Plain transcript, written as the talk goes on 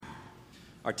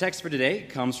Our text for today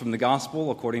comes from the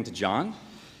Gospel according to John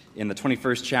in the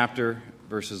 21st chapter,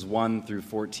 verses 1 through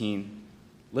 14.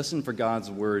 Listen for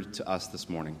God's word to us this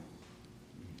morning.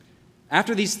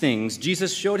 After these things,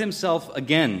 Jesus showed himself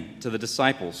again to the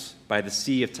disciples by the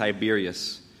Sea of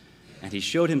Tiberias, and he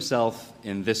showed himself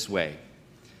in this way.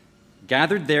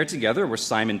 Gathered there together were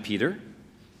Simon Peter,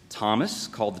 Thomas,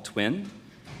 called the twin,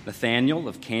 Nathanael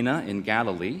of Cana in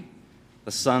Galilee,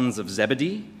 the sons of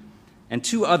Zebedee, and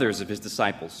two others of his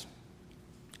disciples.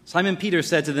 Simon Peter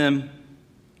said to them,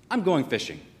 "I'm going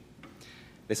fishing."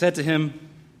 They said to him,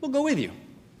 "We'll go with you."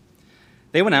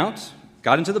 They went out,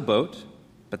 got into the boat,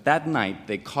 but that night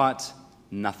they caught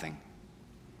nothing.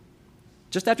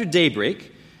 Just after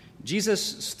daybreak, Jesus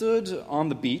stood on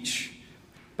the beach,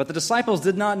 but the disciples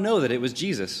did not know that it was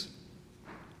Jesus.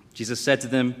 Jesus said to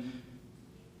them,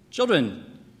 "Children,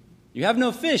 you have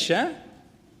no fish, eh?"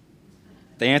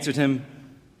 They answered him,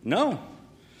 "No."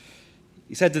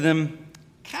 He said to them,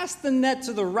 "Cast the net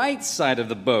to the right side of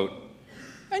the boat,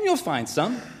 and you'll find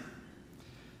some."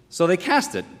 So they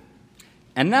cast it,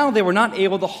 and now they were not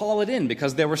able to haul it in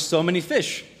because there were so many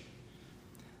fish.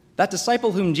 That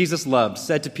disciple whom Jesus loved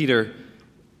said to Peter,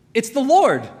 "It's the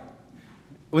Lord."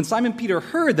 When Simon Peter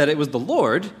heard that it was the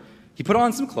Lord, he put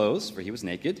on some clothes, for he was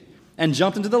naked, and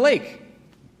jumped into the lake.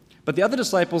 But the other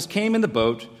disciples came in the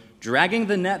boat, dragging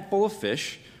the net full of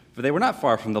fish, for they were not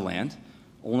far from the land,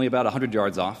 only about 100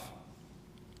 yards off.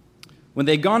 When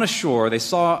they had gone ashore, they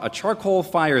saw a charcoal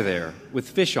fire there with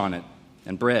fish on it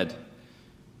and bread.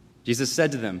 Jesus said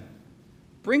to them,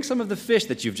 "Bring some of the fish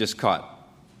that you've just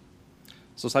caught."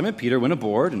 So Simon Peter went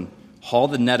aboard and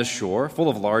hauled the net ashore, full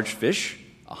of large fish,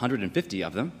 150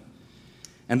 of them.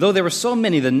 And though there were so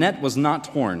many, the net was not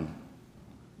torn.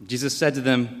 Jesus said to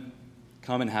them,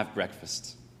 "Come and have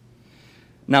breakfast."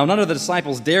 Now none of the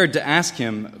disciples dared to ask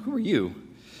him, "Who are you?"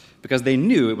 because they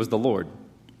knew it was the Lord.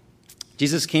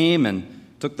 Jesus came and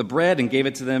took the bread and gave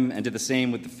it to them and did the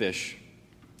same with the fish.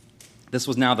 This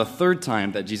was now the third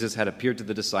time that Jesus had appeared to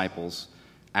the disciples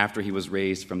after he was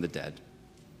raised from the dead.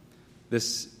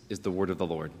 This is the word of the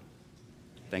Lord.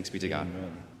 Thanks be to God.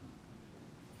 Amen.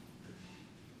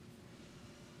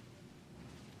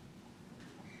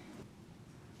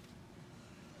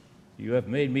 You have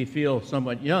made me feel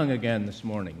somewhat young again this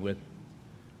morning with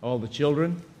all the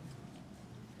children.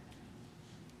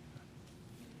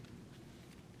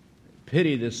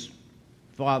 Pity this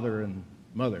father and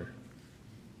mother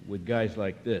with guys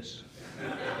like this.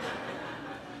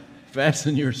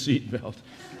 Fasten your seatbelt.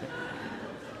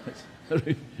 That's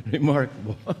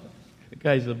remarkable. The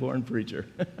guy's a born preacher.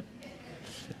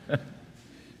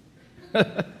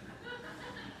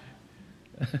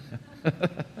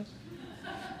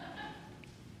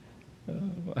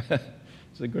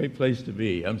 It's a great place to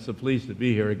be. I'm so pleased to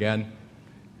be here again.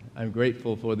 I'm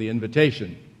grateful for the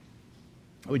invitation.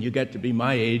 When you get to be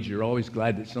my age, you're always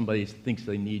glad that somebody thinks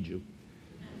they need you.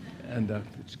 And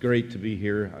it's great to be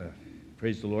here.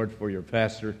 Praise the Lord for your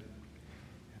pastor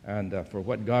and for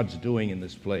what God's doing in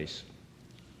this place.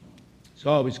 It's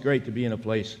always great to be in a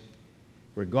place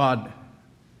where God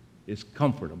is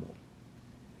comfortable.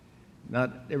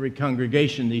 Not every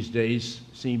congregation these days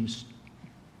seems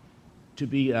to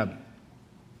be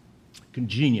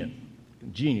congenial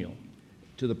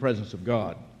to the presence of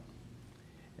God.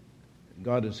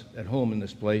 God is at home in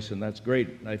this place, and that's great,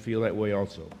 and I feel that way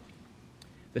also.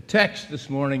 The text this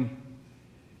morning,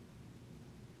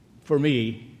 for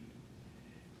me,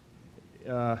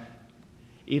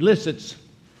 elicits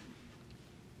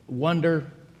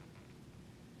wonder.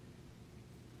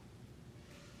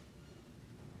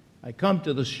 I come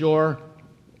to the shore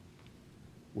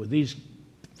with these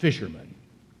fishermen,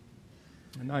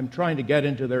 and I'm trying to get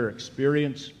into their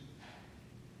experience,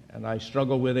 and I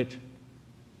struggle with it.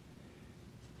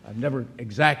 I've never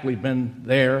exactly been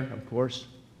there, of course.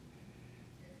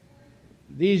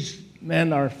 These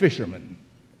men are fishermen.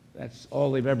 That's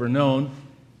all they've ever known.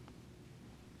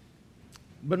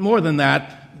 But more than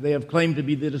that, they have claimed to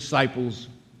be the disciples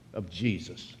of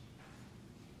Jesus.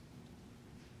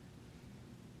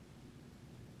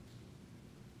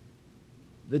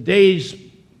 The days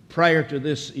prior to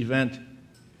this event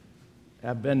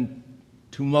have been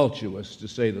tumultuous, to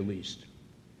say the least.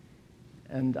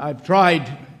 And I've tried,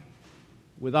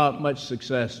 without much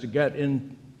success, to get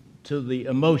into the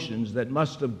emotions that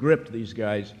must have gripped these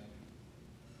guys,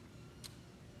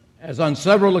 as on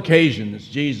several occasions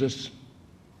Jesus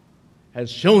has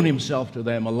shown himself to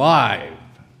them alive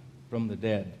from the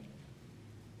dead.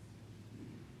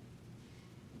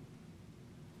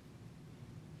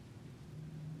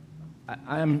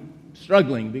 I'm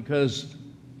struggling because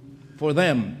for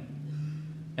them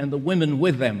and the women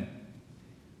with them,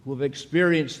 who have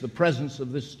experienced the presence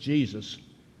of this Jesus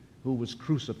who was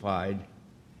crucified,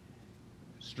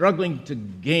 struggling to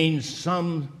gain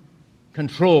some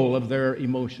control of their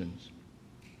emotions.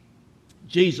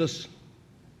 Jesus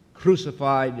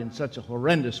crucified in such a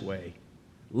horrendous way,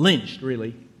 lynched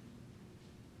really,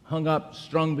 hung up,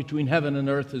 strung between heaven and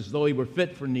earth as though he were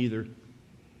fit for neither.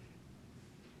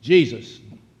 Jesus,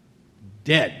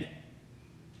 dead.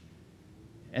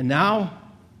 And now,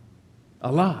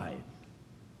 alive.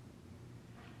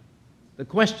 The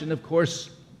question, of course,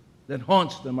 that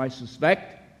haunts them, I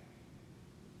suspect,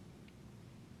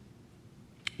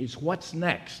 is what's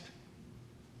next?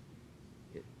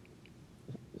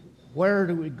 Where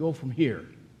do we go from here?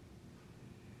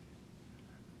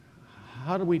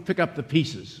 How do we pick up the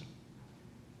pieces?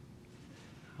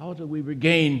 How do we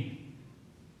regain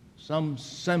some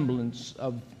semblance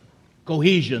of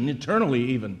cohesion, internally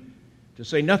even, to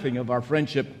say nothing of our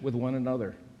friendship with one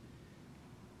another?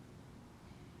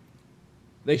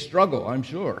 They struggle, I'm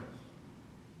sure.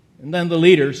 And then the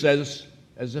leader says,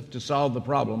 as if to solve the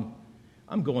problem,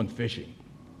 I'm going fishing.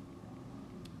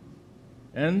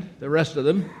 And the rest of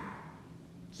them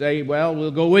say, well,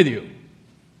 we'll go with you.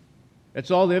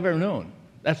 That's all they've ever known.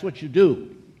 That's what you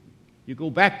do. You go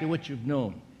back to what you've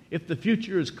known. If the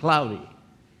future is cloudy,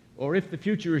 or if the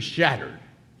future is shattered,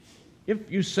 if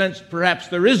you sense perhaps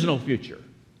there is no future,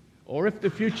 or if the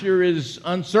future is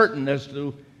uncertain as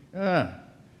to,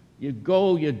 you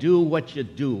go, you do what you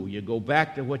do. You go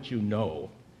back to what you know,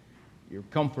 you're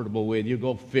comfortable with. You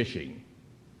go fishing.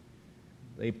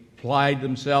 They plowed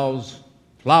themselves,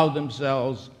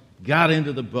 got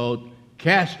into the boat,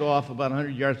 cast off about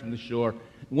 100 yards from the shore,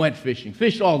 went fishing.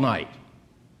 Fished all night.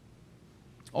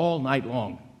 All night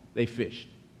long they fished.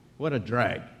 What a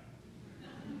drag.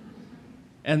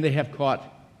 And they have caught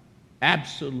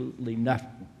absolutely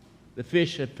nothing. The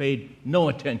fish have paid no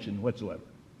attention whatsoever.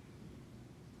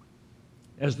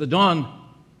 As the dawn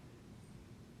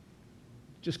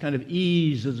just kind of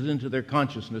eases into their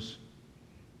consciousness,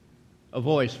 a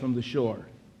voice from the shore.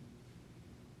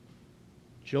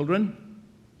 Children,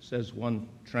 says one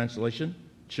translation,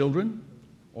 children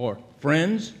or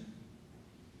friends.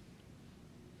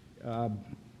 You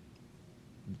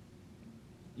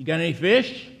got any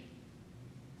fish?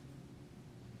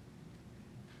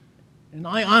 And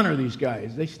I honor these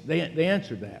guys. They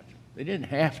answered that. They didn't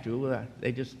have to.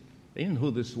 They didn't know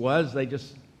who this was. They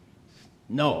just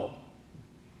know.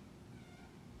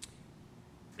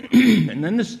 And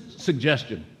then this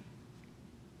suggestion,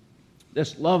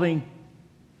 this loving,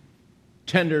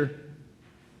 tender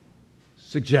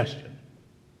suggestion.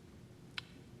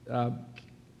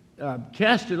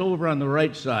 Cast it over on the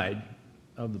right side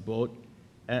of the boat,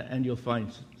 and you'll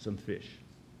find some fish.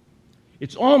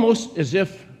 It's almost as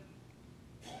if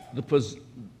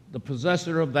the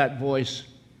possessor of that voice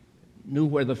knew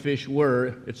where the fish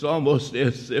were. It's almost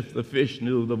as if the fish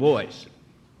knew the voice.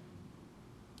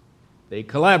 They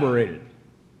collaborated.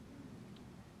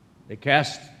 They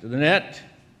cast the net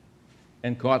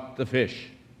and caught the fish.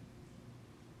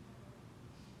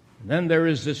 And then there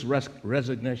is this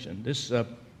recognition.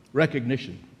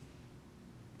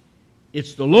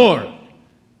 It's the Lord,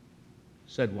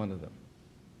 said one of them.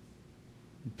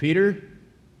 Peter,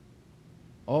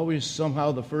 always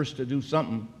somehow the first to do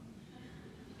something.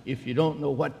 If you don't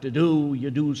know what to do,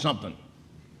 you do something.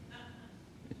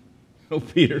 Oh,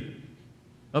 Peter,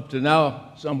 up to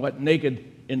now somewhat naked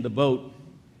in the boat,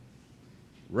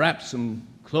 wraps some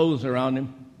clothes around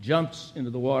him, jumps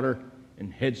into the water,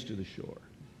 and heads to the shore.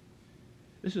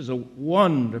 This is a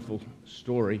wonderful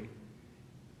story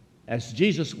as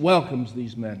Jesus welcomes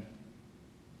these men.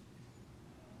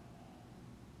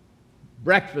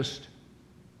 Breakfast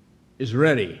is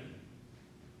ready,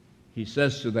 he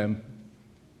says to them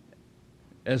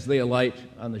as they alight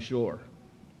on the shore.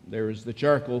 There is the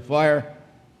charcoal fire,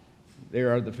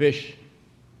 there are the fish,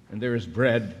 and there is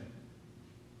bread.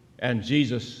 And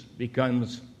Jesus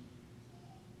becomes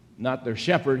not their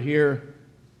shepherd here,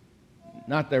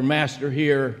 not their master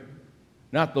here,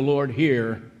 not the Lord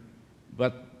here,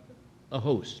 but a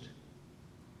host.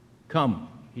 Come,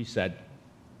 he said,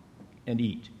 and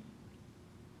eat.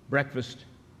 Breakfast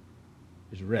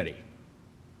is ready.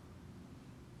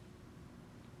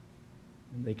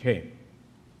 And they came.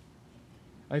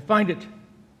 I find it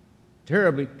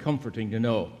terribly comforting to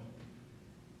know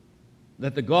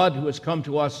that the God who has come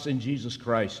to us in Jesus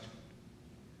Christ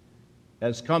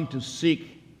has come to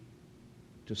seek,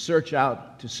 to search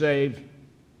out, to save,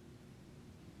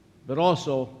 but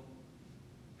also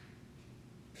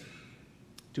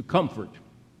to comfort,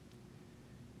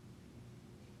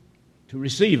 to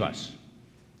receive us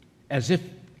as if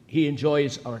he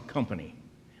enjoys our company.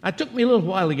 It took me a little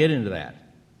while to get into that.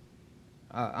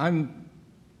 I'm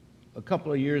a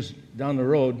couple of years down the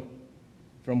road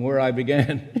from where I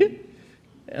began,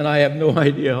 and I have no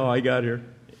idea how I got here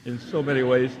in so many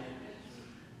ways.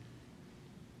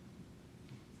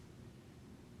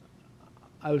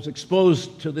 I was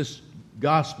exposed to this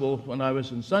gospel when I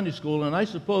was in Sunday school, and I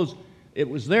suppose it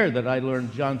was there that I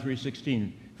learned John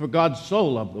 3:16. For God so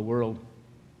loved the world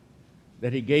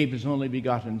that he gave his only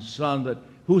begotten Son, that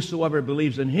whosoever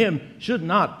believes in him should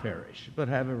not perish, but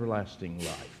have everlasting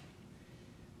life.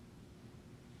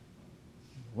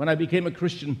 When I became a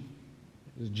Christian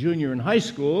as a junior in high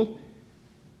school,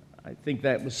 I think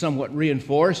that was somewhat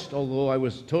reinforced, although I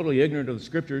was totally ignorant of the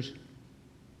Scriptures.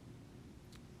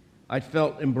 I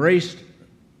felt embraced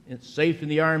and safe in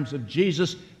the arms of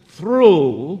Jesus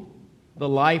through the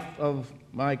life of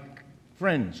my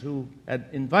friends who had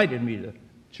invited me to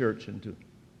church and to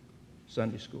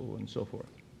Sunday school and so forth.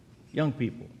 Young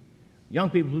people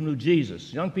who knew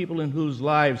Jesus, young people in whose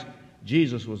lives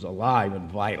Jesus was alive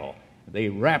and vital. They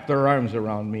wrapped their arms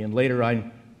around me, and later I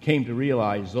came to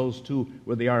realize those two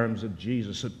were the arms of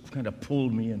Jesus that kind of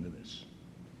pulled me into this.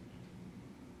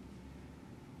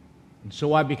 And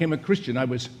so I became a Christian. I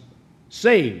was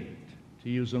saved, to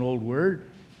use an old word.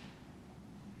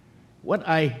 What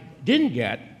I didn't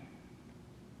get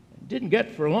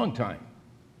for a long time,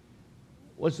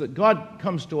 was that God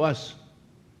comes to us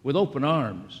with open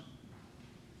arms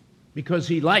because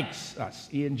he likes us.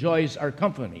 He enjoys our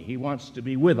company. He wants to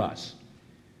be with us.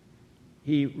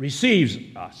 He receives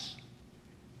us,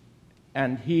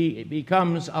 and he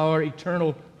becomes our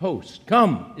eternal host.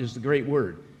 Come is the great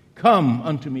word. Come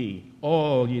unto me,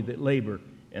 all ye that labor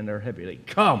and are heavy laden.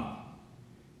 Come.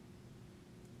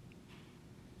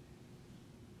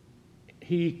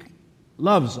 He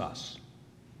loves us.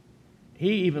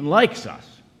 He even likes us.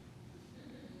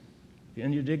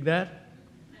 Can you dig that?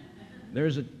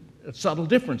 There's a subtle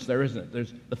difference there, isn't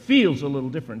it? The feel's a little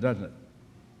different, doesn't it?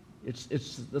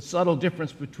 It's the subtle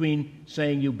difference between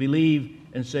saying you believe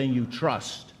and saying you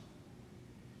trust.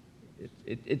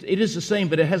 It is the same,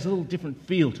 but it has a little different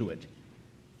feel to it,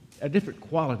 a different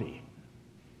quality.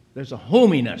 There's a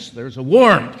hominess, there's a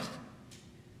warmth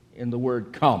in the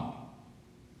word come.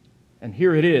 And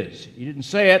here it is. He didn't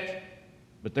say it,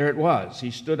 but there it was. He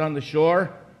stood on the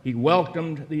shore. He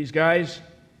welcomed these guys.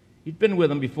 He'd been with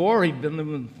them before. He'd been with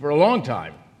them for a long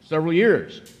time, several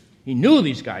years. He knew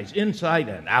these guys inside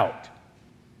and out.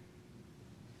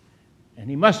 And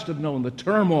he must have known the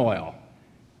turmoil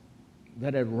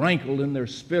that had rankled in their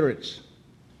spirits,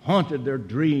 haunted their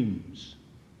dreams,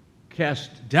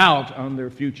 cast doubt on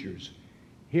their futures.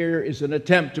 Here is an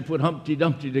attempt to put Humpty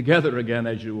Dumpty together again,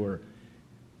 as you were.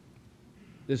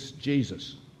 This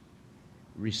Jesus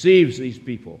receives these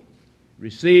people,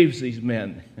 receives these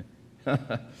men.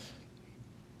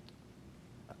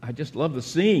 I just love the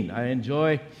scene. I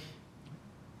enjoy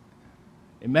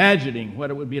imagining what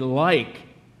it would be like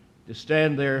to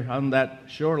stand there on that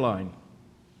shoreline,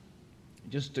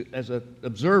 just as an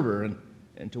observer,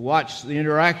 and to watch the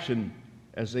interaction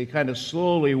as they kind of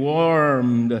slowly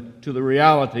warmed to the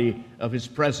reality of his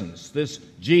presence. This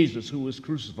Jesus who was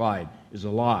crucified is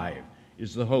alive,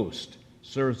 is the host,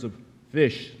 serves the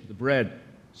fish, the bread.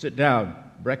 Sit down,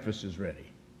 breakfast is ready.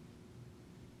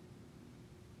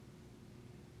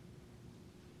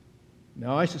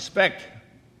 Now, I suspect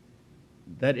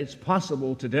that it's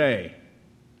possible today,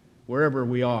 wherever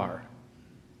we are,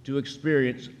 to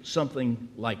experience something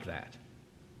like that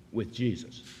with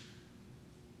Jesus.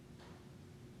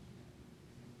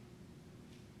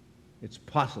 It's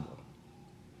possible.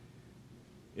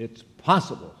 It's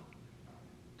possible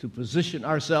to position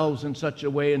ourselves in such a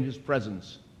way in his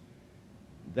presence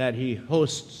that he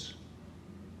hosts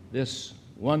this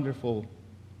wonderful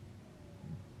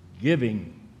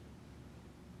giving,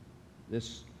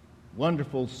 this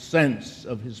wonderful sense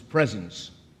of his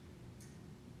presence,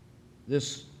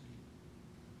 this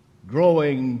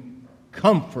growing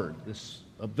comfort, this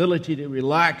ability to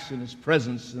relax in his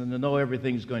presence and to know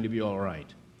everything's going to be all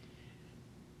right.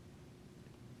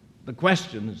 The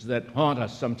questions that haunt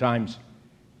us sometimes,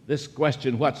 this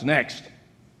question, what's next?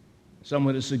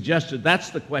 Someone has suggested that's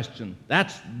the question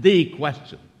that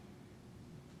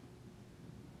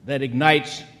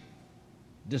ignites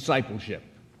discipleship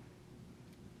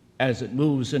as it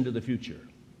moves into the future.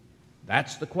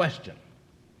 That's the question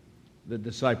the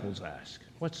disciples ask.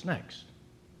 What's next?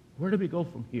 Where do we go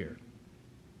from here?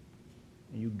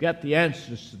 And you get the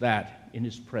answers to that in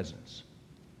his presence.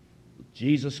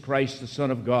 Jesus Christ, the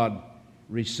Son of God,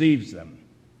 receives them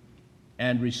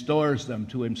and restores them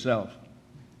to himself.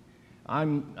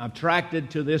 I'm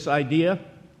attracted to this idea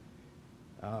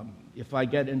if I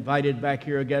get invited back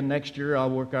here again next year, I'll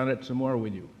work on it some more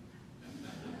with you.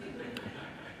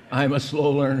 I'm a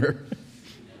slow learner.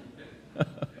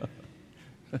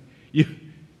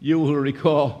 You will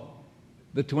recall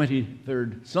the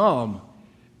 23rd Psalm.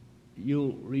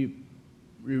 You'll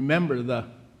remember the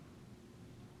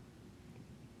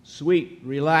sweet,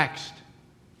 relaxed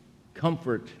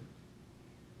comfort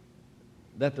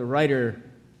that the writer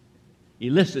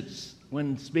elicits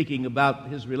when speaking about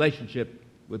his relationship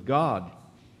with God.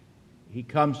 He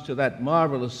comes to that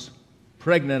marvelous,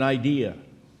 pregnant idea.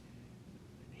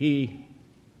 He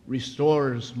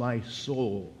restores my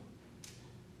soul.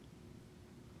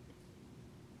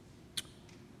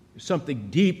 There's something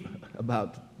deep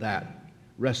about that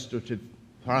restorative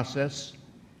process.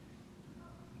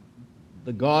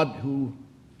 The God who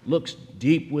looks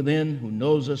deep within, who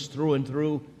knows us through and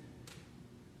through,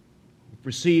 who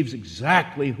perceives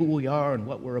exactly who we are and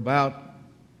what we're about,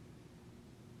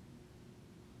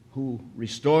 who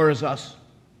restores us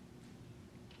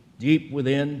deep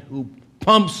within, who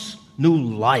pumps new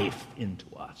life into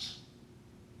us,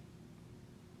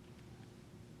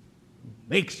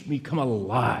 makes me come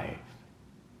alive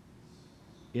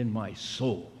in my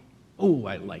soul. Oh,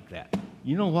 I like that.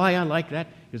 You know why I like that?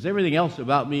 Because everything else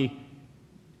about me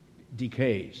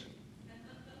decays.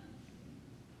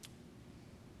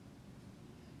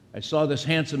 I saw this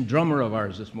handsome drummer of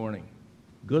ours this morning.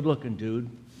 Good-looking dude.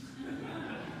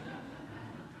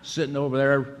 Sitting over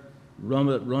there,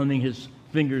 running his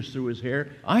fingers through his hair.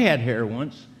 I had hair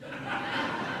once.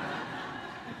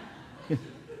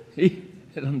 There's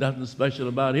nothing special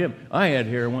about him. I had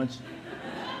hair once.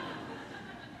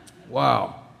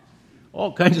 Wow.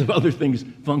 All kinds of other things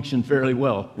functioned fairly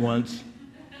well once.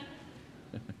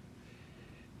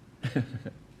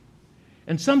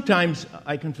 And sometimes,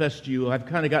 I confess to you, I've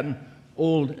kind of gotten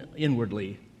old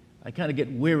inwardly. I kind of get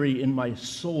weary in my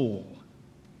soul.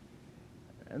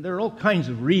 And there are all kinds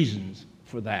of reasons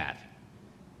for that.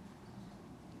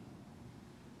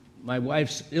 My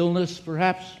wife's illness,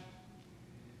 perhaps.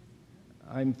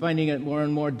 I'm finding it more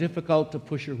and more difficult to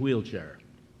push her wheelchair.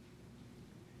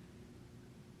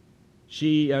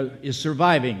 She is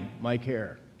surviving my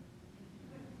care.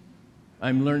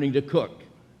 I'm learning to cook,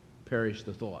 perish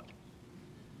the thought.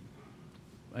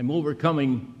 I'm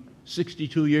overcoming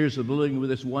 62 years of living with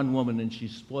this one woman, and she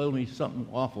spoiled me something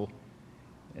awful.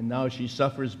 And now she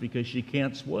suffers because she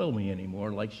can't spoil me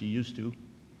anymore like she used to.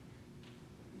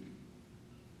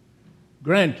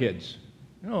 Grandkids.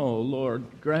 Oh, Lord,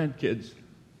 grandkids.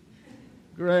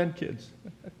 Grandkids.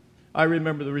 I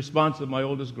remember the response of my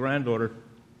oldest granddaughter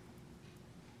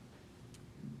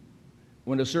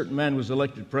when a certain man was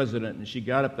elected president, and she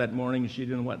got up that morning and she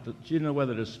didn't know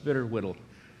whether to spit or whittle.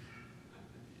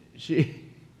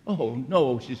 Oh,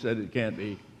 no, she said, it can't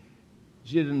be.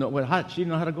 She didn't know how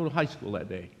to go to high school that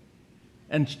day.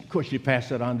 And, of course, she passed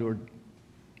that on to her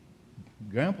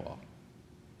grandpa.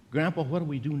 Grandpa, what do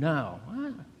we do now?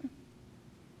 What?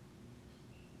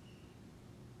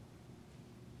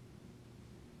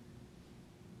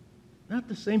 Not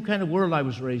the same kind of world I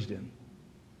was raised in.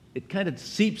 It kind of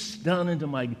seeps down into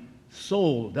my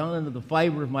soul, down into the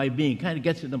fiber of my being, kind of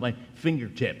gets into my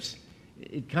fingertips.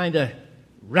 It kind of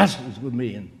wrestles with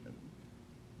me and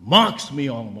mocks me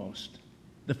almost,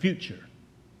 the future.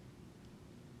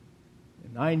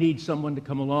 And I need someone to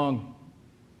come along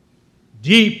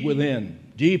deep within,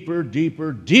 deeper,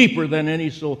 deeper, deeper than any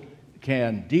soul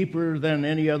can, deeper than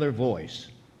any other voice.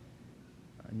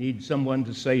 I need someone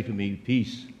to say to me,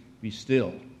 peace, be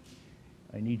still.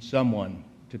 I need someone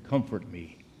to comfort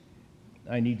me.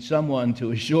 I need someone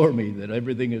to assure me that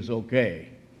everything is okay.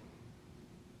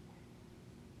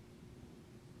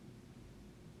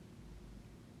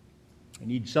 I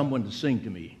need someone to sing to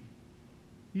me.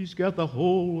 He's got the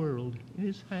whole world in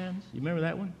his hands. You remember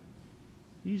that one?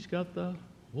 He's got the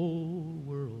whole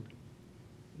world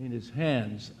in his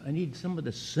hands. I need someone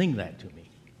to sing that to me,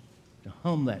 to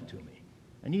hum that to me.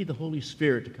 I need the Holy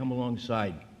Spirit to come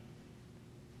alongside,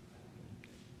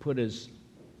 put his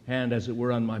hand, as it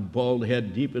were, on my bald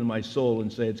head deep in my soul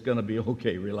and say, it's going to be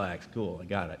okay, relax, cool, I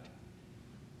got it.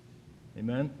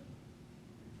 Amen?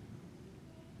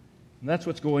 And that's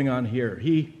what's going on here.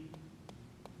 He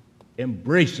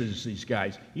embraces these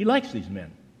guys. He likes these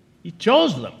men. He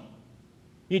chose them.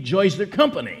 He enjoys their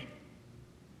company.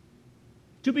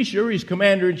 To be sure, he's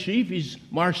commander-in-chief. He's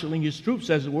marshaling his troops,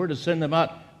 as it were, to send them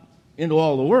out into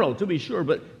all the world, to be sure.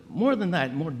 But more than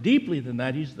that, more deeply than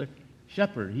that, he's the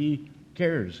shepherd. He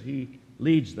cares. He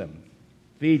leads them,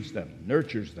 feeds them,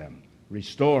 nurtures them,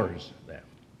 restores them.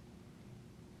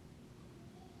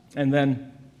 And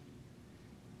then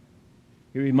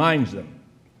he reminds them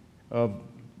of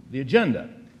the agenda.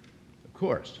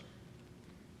 course.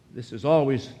 This is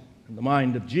always in the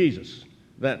mind of Jesus,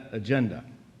 that agenda.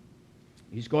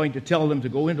 He's going to tell them to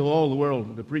go into all the world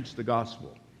and to preach the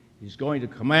gospel. He's going to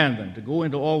command them to go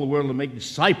into all the world and make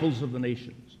disciples of the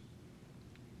nations.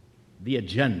 The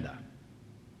agenda,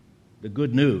 the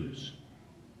good news,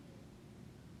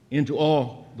 into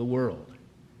all the world.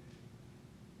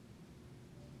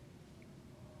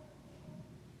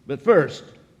 But first,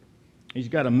 he's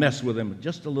got to mess with them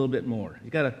just a little bit more.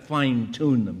 He's got to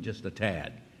fine-tune them just a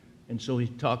tad. And so he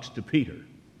talks to Peter.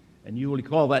 And you will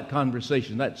recall that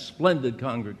conversation, that splendid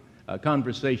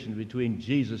conversation between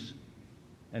Jesus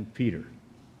and Peter.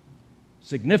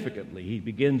 Significantly, he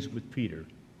begins with Peter.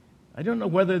 I don't know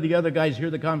whether the other guys hear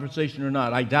the conversation or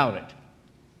not. I doubt it.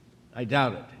 I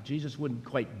doubt it. Jesus wouldn't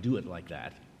quite do it like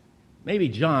that. Maybe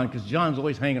John, because John's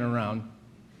always hanging around,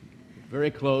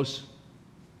 very close.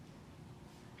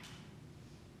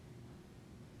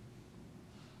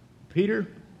 Peter,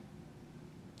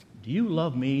 do you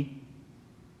love me?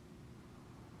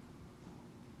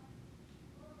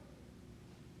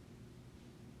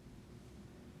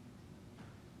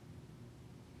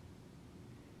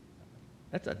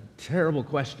 That's a terrible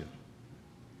question.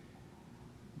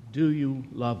 Do you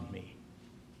love me?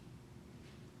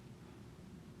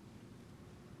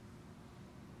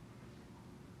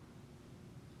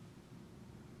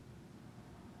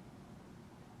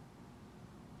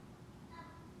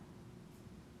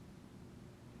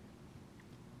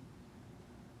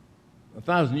 A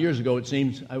 1,000 years ago, it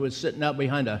seems, I was sitting out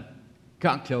behind a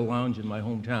cocktail lounge in my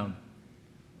hometown,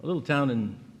 a little town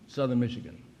in southern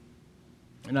Michigan.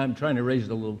 And I'm trying to raise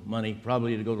a little money,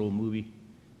 probably to go to a movie.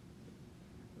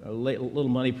 A little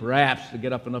money, perhaps, to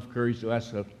get up enough courage to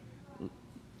ask a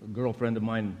girlfriend of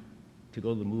mine to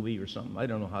go to the movie or something. I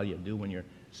don't know how you do when you're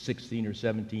 16 or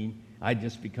 17. I'd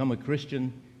just become a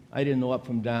Christian. I didn't know up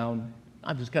from down.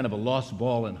 I'm just kind of a lost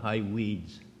ball in high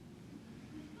weeds.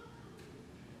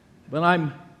 But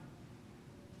I'm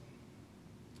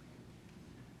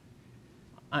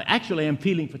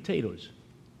peeling potatoes.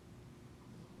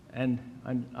 And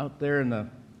I'm out there in the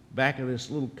back of this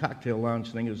little cocktail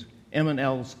lounge thing. It was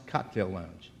M&L's Cocktail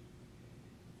Lounge.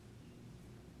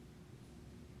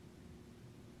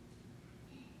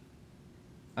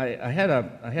 I had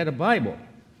a Bible.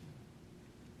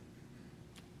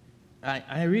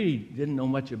 I really didn't know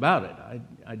much about it.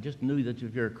 I just knew that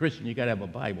if you're a Christian, you got to have a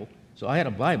Bible. So I had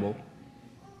a Bible,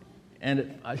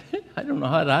 and I don't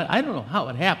know how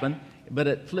it happened, but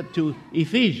it flipped to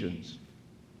Ephesians.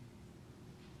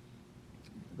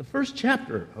 The first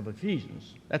chapter of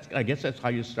Ephesians. I guess that's how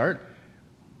you start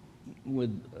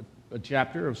with a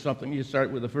chapter of something. You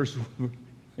start with the first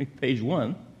page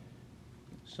 1.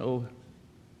 So,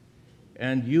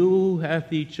 and you hath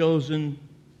he chosen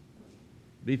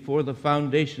before the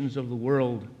foundations of the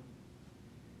world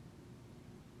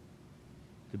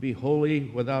to be holy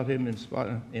without him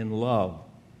in love.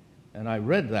 And I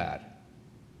read that.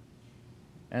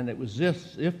 And it was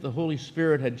as if the Holy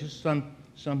Spirit had just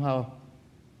somehow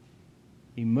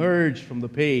emerged from the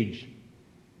page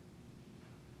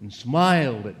and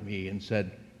smiled at me and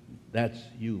said, "That's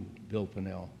you, Bill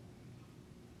Pinnell.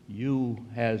 You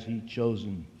has he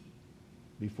chosen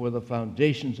before the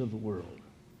foundations of the world,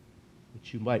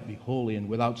 that you might be holy and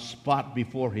without spot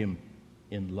before him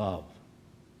in love."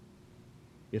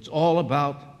 It's all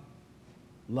about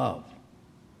love.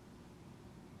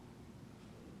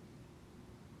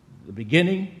 The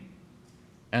beginning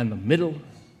and the middle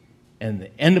and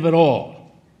the end of it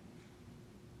all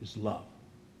is love.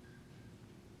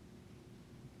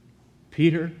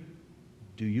 Peter,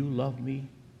 do you love me?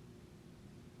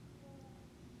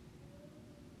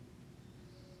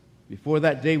 Before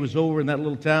that day was over in that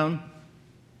little town,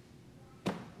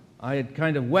 I had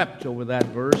kind of wept over that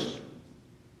verse.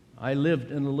 I lived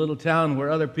in a little town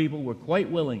where other people were quite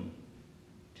willing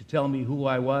to tell me who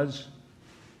I was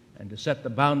and to set the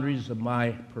boundaries of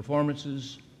my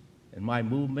performances and my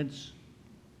movements.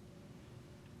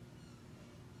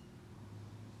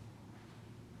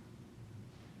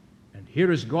 And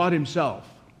here is God himself,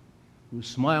 who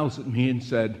smiles at me and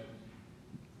said,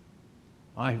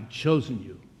 "I have chosen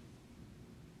you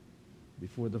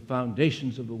before the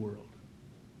foundations of the world.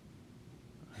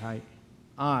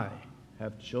 I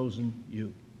have chosen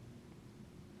you."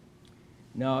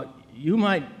 Now, you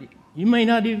may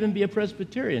not even be a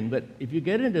Presbyterian, but if you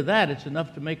get into that, it's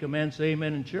enough to make a man say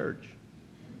amen in church.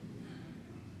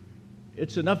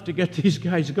 It's enough to get these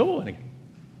guys going.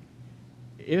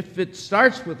 If it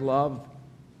starts with love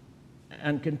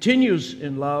and continues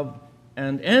in love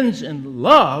and ends in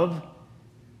love,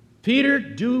 Peter,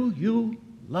 do you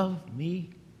love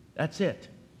me? That's it.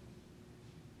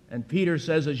 And Peter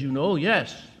says, as you know,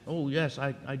 yes. Oh, yes,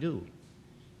 I do.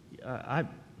 I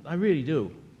really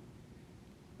do.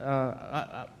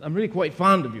 I'm really quite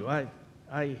fond of you.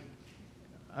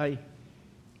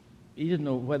 He didn't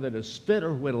know whether to spit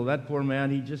or whittle. That poor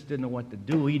man, he just didn't know what to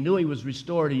do. He knew he was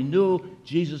restored. He knew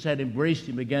Jesus had embraced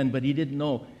him again, but he didn't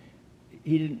know.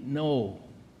 He didn't know.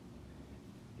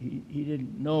 He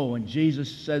didn't know. And Jesus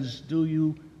says, do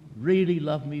you really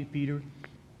love me, Peter?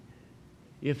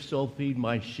 If so, feed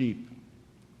my sheep.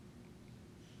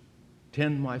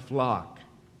 Tend my flock.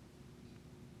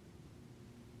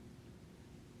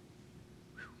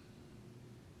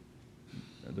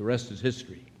 And the rest is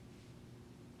history.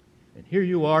 And here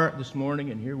you are this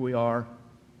morning, and here we are.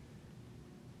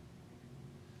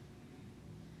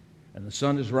 And the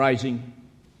sun is rising,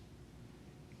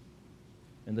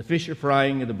 and the fish are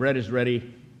frying, and the bread is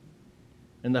ready,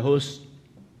 and the host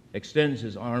extends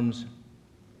his arms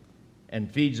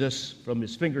and feeds us from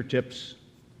his fingertips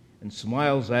and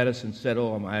smiles at us and said,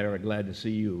 oh, am I glad to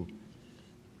see you.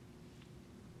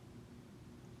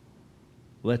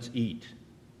 Let's eat.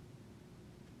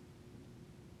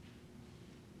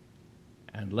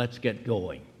 And let's get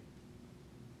going.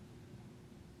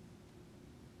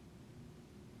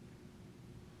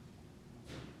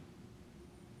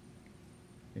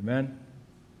 Amen?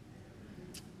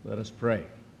 Let us pray.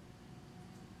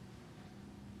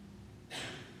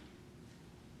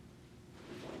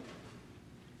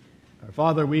 Our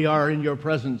Father, we are in your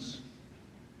presence.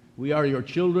 We are your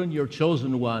children, your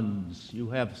chosen ones. You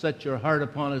have set your heart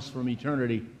upon us from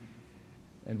eternity,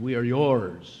 and we are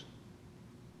yours.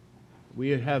 We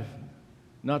have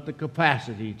not the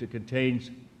capacity to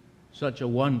contain such a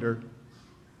wonder,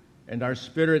 and our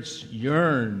spirits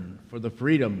yearn for the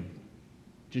freedom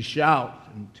to shout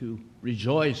and to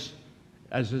rejoice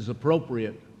as is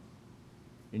appropriate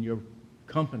in your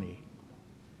company.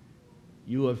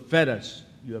 You have fed us.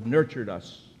 You have nurtured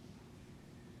us.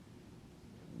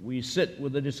 We sit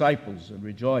with the disciples and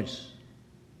rejoice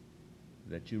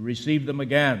that you receive them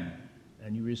again,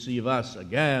 and you receive us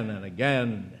again and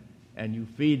again, and you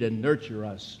feed and nurture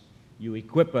us. You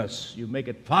equip us. You make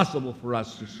it possible for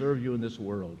us to serve you in this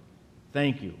world.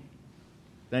 Thank you.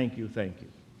 Thank you. Thank you.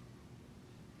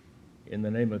 In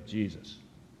the name of Jesus,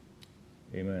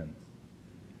 amen.